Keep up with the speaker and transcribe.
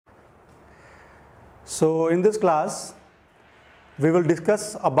So in this class, we will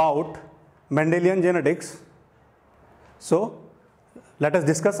discuss about Mendelian genetics. So let us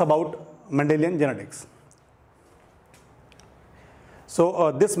discuss about Mendelian genetics.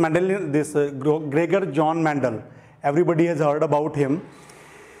 So this Gregor John Mendel, everybody has heard about him.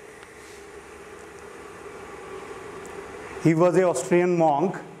 He was an Austrian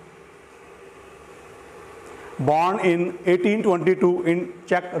monk born in 1822 in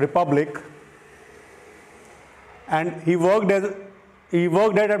Czech Republic, and he worked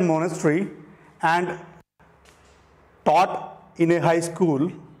at a monastery and taught in a high school.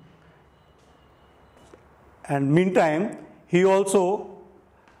 And meantime, he also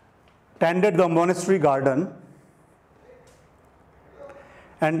tended the monastery garden,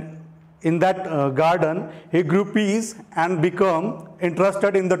 and in that garden he grew peas and became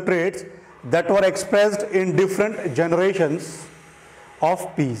interested in the traits that were expressed in different generations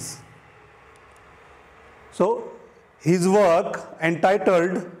of peas. So his work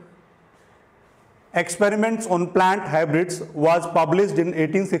entitled Experiments on Plant Hybrids was published in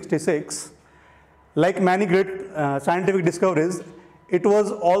 1866. Like many great scientific discoveries, it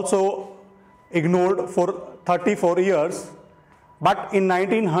was also ignored for 34 years. But in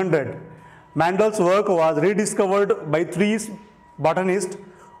 1900, Mendel's work was rediscovered by three botanists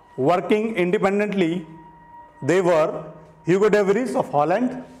working independently. They were Hugo de Vries of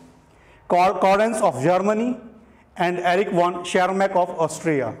Holland, Correns of Germany, and Erich von Schermack of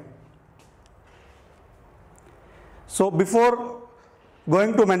Austria. So before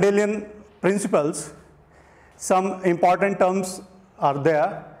going to Mendelian principles, some important terms are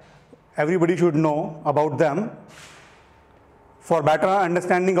there. Everybody should know about them for better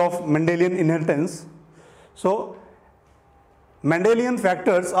understanding of Mendelian inheritance. So Mendelian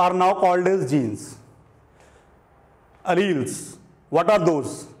factors are now called as genes. Alleles, what are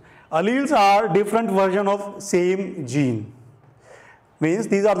those? Alleles are different versions of same gene. Means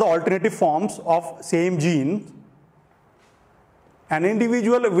these are the alternative forms of same gene. An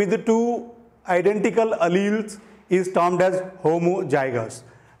individual with two identical alleles is termed as homozygous.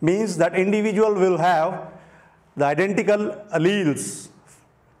 Means that individual will have the identical alleles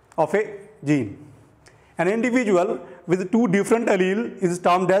of a gene. An individual with two different alleles is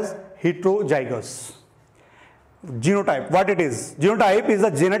termed as heterozygous. Genotype, what it is? Genotype is the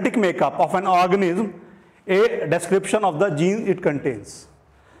genetic makeup of an organism, a description of the genes it contains.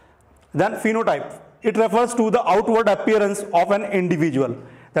 Then phenotype, it refers to the outward appearance of an individual.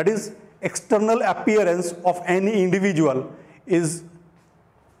 That is, external appearance of any individual is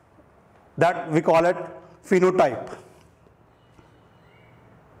that we call it phenotype.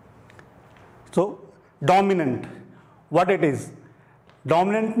 So dominant, what it is?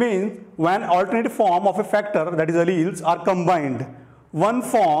 Dominant means when alternative form of a factor, that is alleles, are combined. One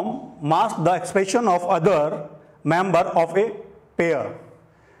form masks the expression of other member of a pair.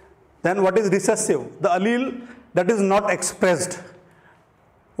 Then what is recessive? The allele that is not expressed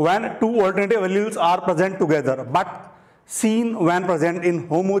when two alternative alleles are present together, but seen when present in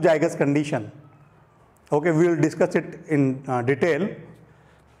homozygous condition. Okay, we will discuss it in detail.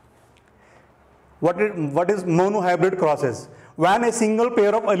 What is monohybrid crosses? When a single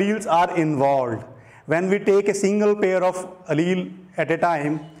pair of alleles are involved, when we take a single pair of allele at a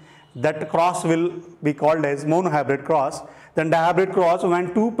time, that cross will be called as monohybrid cross. Then dihybrid cross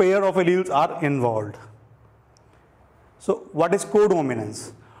when two pair of alleles are involved. So what is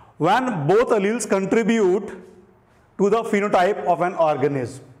codominance? When both alleles contribute to the phenotype of an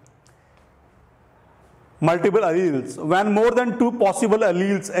organism. Multiple alleles, when more than two possible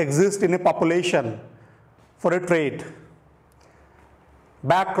alleles exist in a population for a trait.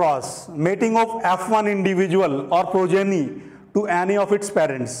 Backcross, mating of F1 individual or progeny to any of its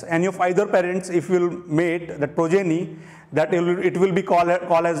parents. Any of either parents, if you will mate that progeny, that it will be called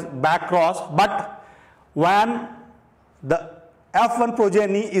as backcross. But when the F1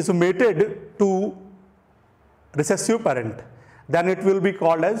 progeny is mated to recessive parent, then it will be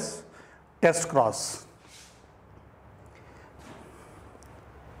called as test cross.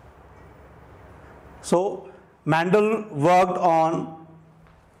 So Mendel worked on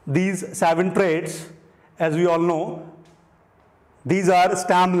these 7 traits, as we all know. These are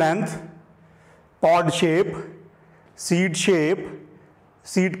stem length, pod shape, seed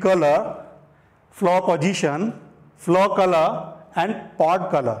color, flower position, flower color, and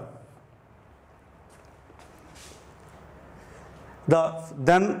pod color.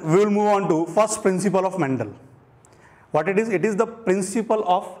 Then we will move on to first principle of Mendel. What it is? It is the principle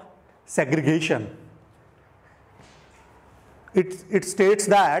of segregation. It states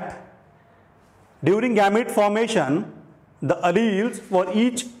that during gamete formation, the alleles for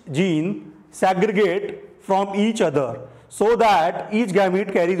each gene segregate from each other so that each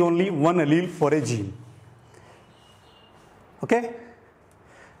gamete carries only one allele for a gene. Okay?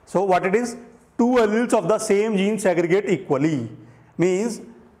 So what it is? Two alleles of the same gene segregate equally. Means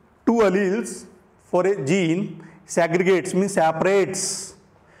two alleles for a gene segregates, means separates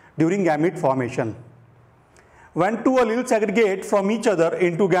during gamete formation. When two alleles segregate from each other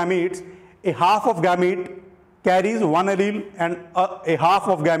into gametes, a half of gamete carries one allele and a half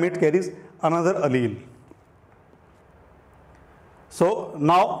of gamete carries another allele. So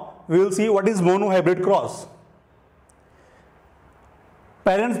now we will see what is monohybrid cross.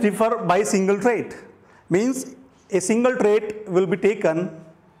 Parents differ by single trait, means a single trait will be taken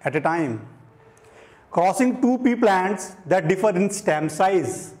at a time. Crossing two pea plants that differ in stem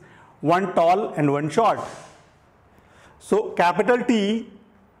size, one tall and one short. So capital T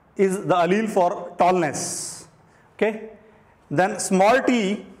is the allele for tallness. Okay? Then small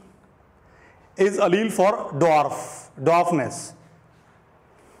t is allele for dwarfness.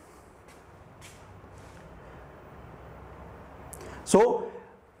 So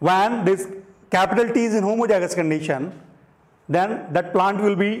when this capital T is in homozygous condition, then that plant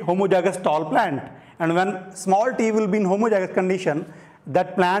will be homozygous tall plant. And when small t will be in homozygous condition,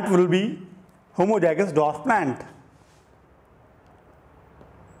 that plant will be homozygous dwarf plant.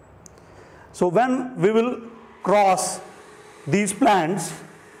 So when we will cross these plants,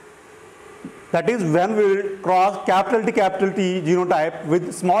 that is when we will cross capital T genotype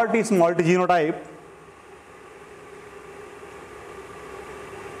with small t genotype,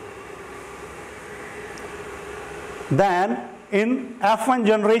 then in F1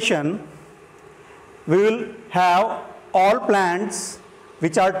 generation we will have all plants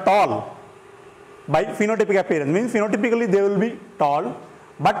which are tall by phenotypic appearance, means phenotypically they will be tall,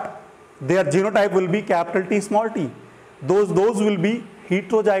 but their genotype will be capital T small t. Those will be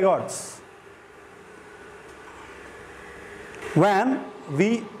heterozygotes. When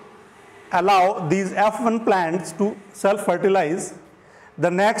we allow these F1 plants to self-fertilize, the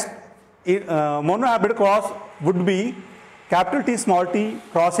next monohybrid cross would be capital T small t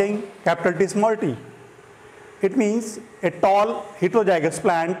crossing capital T small t. It means a tall heterozygous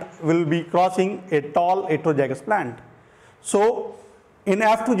plant will be crossing a tall heterozygous plant. So in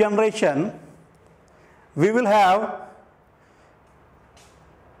F2 generation, we will have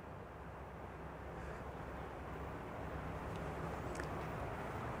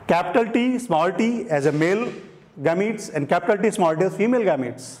capital T small t as a male gametes and capital T small t as female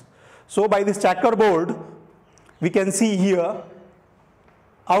gametes. So by this checkerboard, we can see here,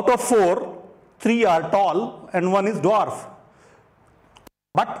 out of 4, 3 are tall and 1 is dwarf.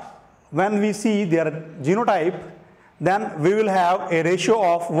 But when we see their genotype, then we will have a ratio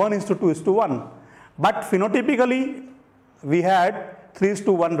of 1:2:1. But phenotypically, we had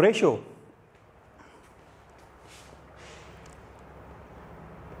 3:1 ratio.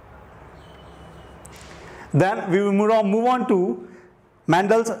 Then we will move on to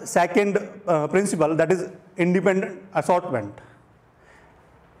Mendel's second principle, that is independent assortment.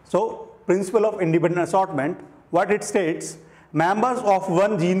 So, principle of independent assortment, what it states, members of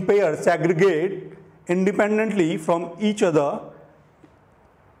one gene pair segregate independently from each other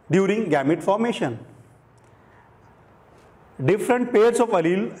during gamete formation. Different pairs of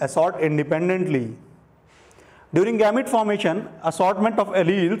allele assort independently. During gamete formation, assortment of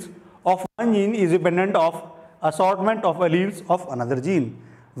alleles of one gene is dependent of assortment of alleles of another gene.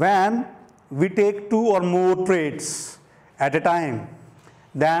 When we take 2 or more traits at a time,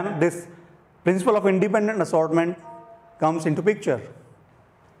 then this principle of independent assortment comes into picture.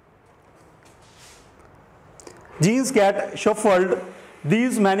 Genes get shuffled.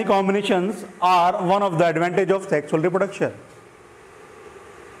 These many combinations are one of the advantages of sexual reproduction.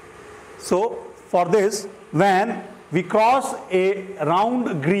 So for this, when we cross a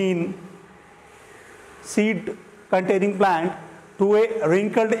round green seed containing plant to a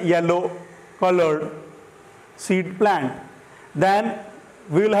wrinkled yellow colored seed plant, then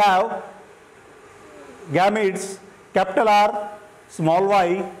we will have gametes capital R, small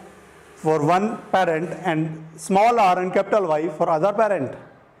y for one parent and small r and capital Y for other parent.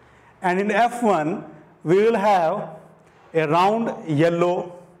 And in F1, we will have a round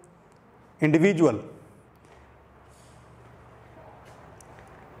yellow individual.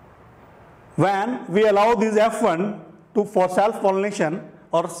 When we allow this F1 for self-pollination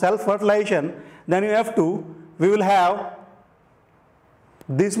or self-fertilization, then in F2, we will have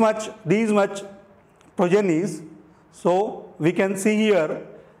these much progenies. So we can see here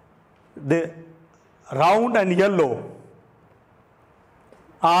the round and yellow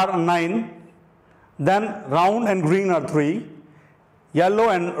are 9, then round and green are 3, yellow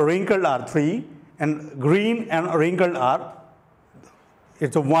and wrinkled are 3, and green and wrinkled are,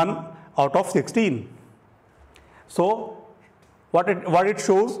 it's a 1 out of 16. So what it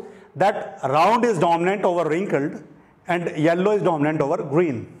shows, that round is dominant over wrinkled and yellow is dominant over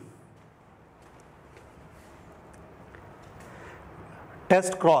green.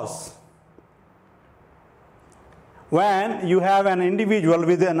 Test cross. When you have an individual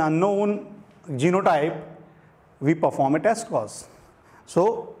with an unknown genotype, we perform a test cross.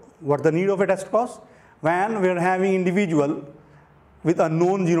 So what's the need of a test cross? When we are having individual with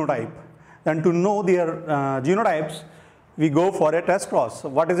unknown genotype, then to know their genotypes, we go for a test cross. So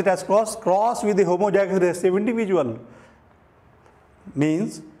what is a test cross? Cross with the homozygous recessive individual.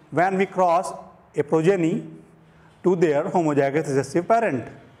 Means when we cross a progeny to their homozygous recessive parent,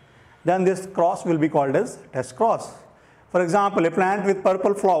 then this cross will be called as test cross. For example, a plant with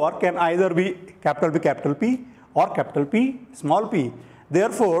purple flower can either be capital P or capital P small p.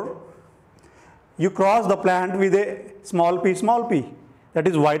 Therefore, you cross the plant with a small p, that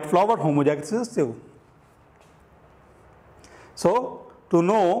is white flower homozygous recessive. So to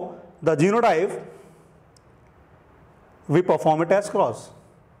know the genotype, we perform a test cross.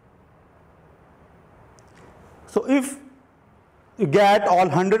 So if you get all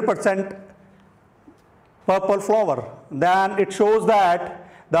 100% purple flower, then it shows that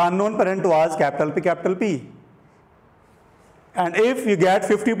the unknown parent was capital P. And if you get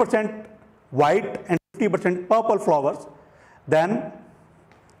 50% white and 50% purple flowers, then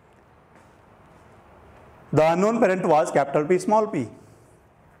the unknown parent was capital P small p.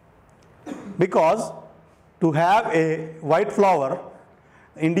 Because to have a white flower,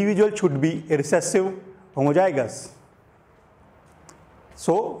 the individual should be a recessive homozygous.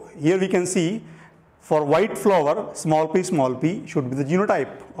 So here we can see, for white flower, small p should be the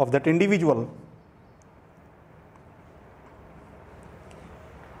genotype of that individual.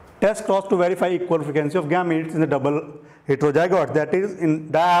 Test cross to verify equal frequency of gametes in the double heterozygote. That is, in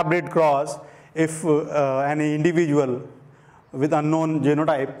dihybrid cross, if any individual with unknown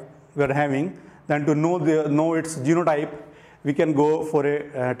genotype we are having, then to know its genotype, we can go for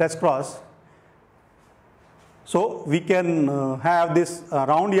a test cross. So we can have this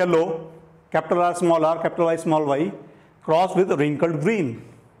round yellow, capital R, capital Y, small y, cross with wrinkled green.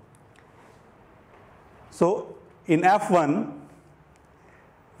 So in F1,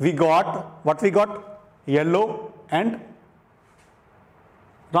 we got what we got? Yellow and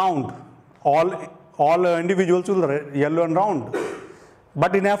round. All individuals will yellow and round.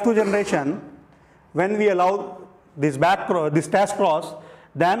 But in F2 generation, when we allow this test cross,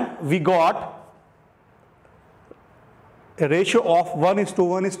 then we got a ratio of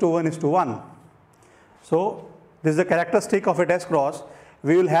 1:1:1:1. So this is the characteristic of a test cross.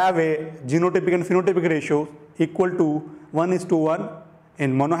 We will have a genotypic and phenotypic ratio equal to 1:1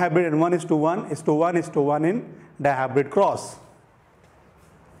 in monohybrid and 1:1:1:1 in dihybrid cross.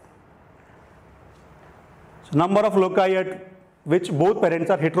 So number of loci at which both parents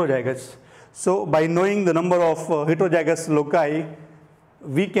are heterozygous. So by knowing the number of heterozygous loci,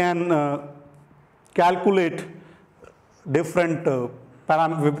 we can calculate different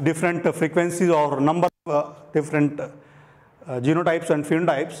frequencies or number of different genotypes and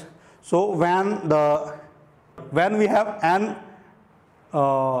phenotypes. So when we have n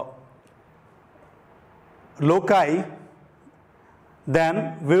loci,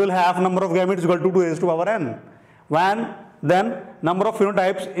 then we will have number of gametes equal to 2 raised to power n. Then number of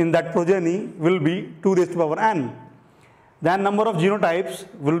phenotypes in that progeny will be 2 raised to power n. Then number of genotypes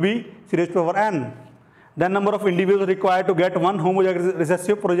will be 3 raised to power n. Then number of individuals required to get one homozygous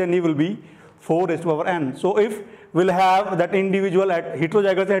recessive progeny will be 4 raised to power n. So if we'll have that individual at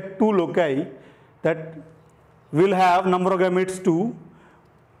heterozygous at 2 loci, that will have number of gametes 2.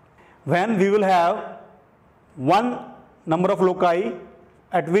 When we will have one number of loci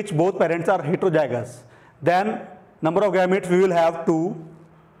at which both parents are heterozygous, then number of gametes we will have 2,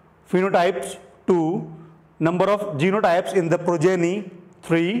 phenotypes 2, number of genotypes in the progeny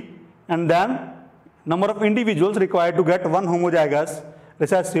 3, and then number of individuals required to get one homozygous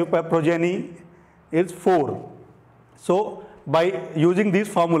recessive progeny is 4. So by using this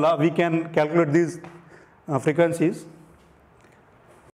formula, we can calculate these frequencies.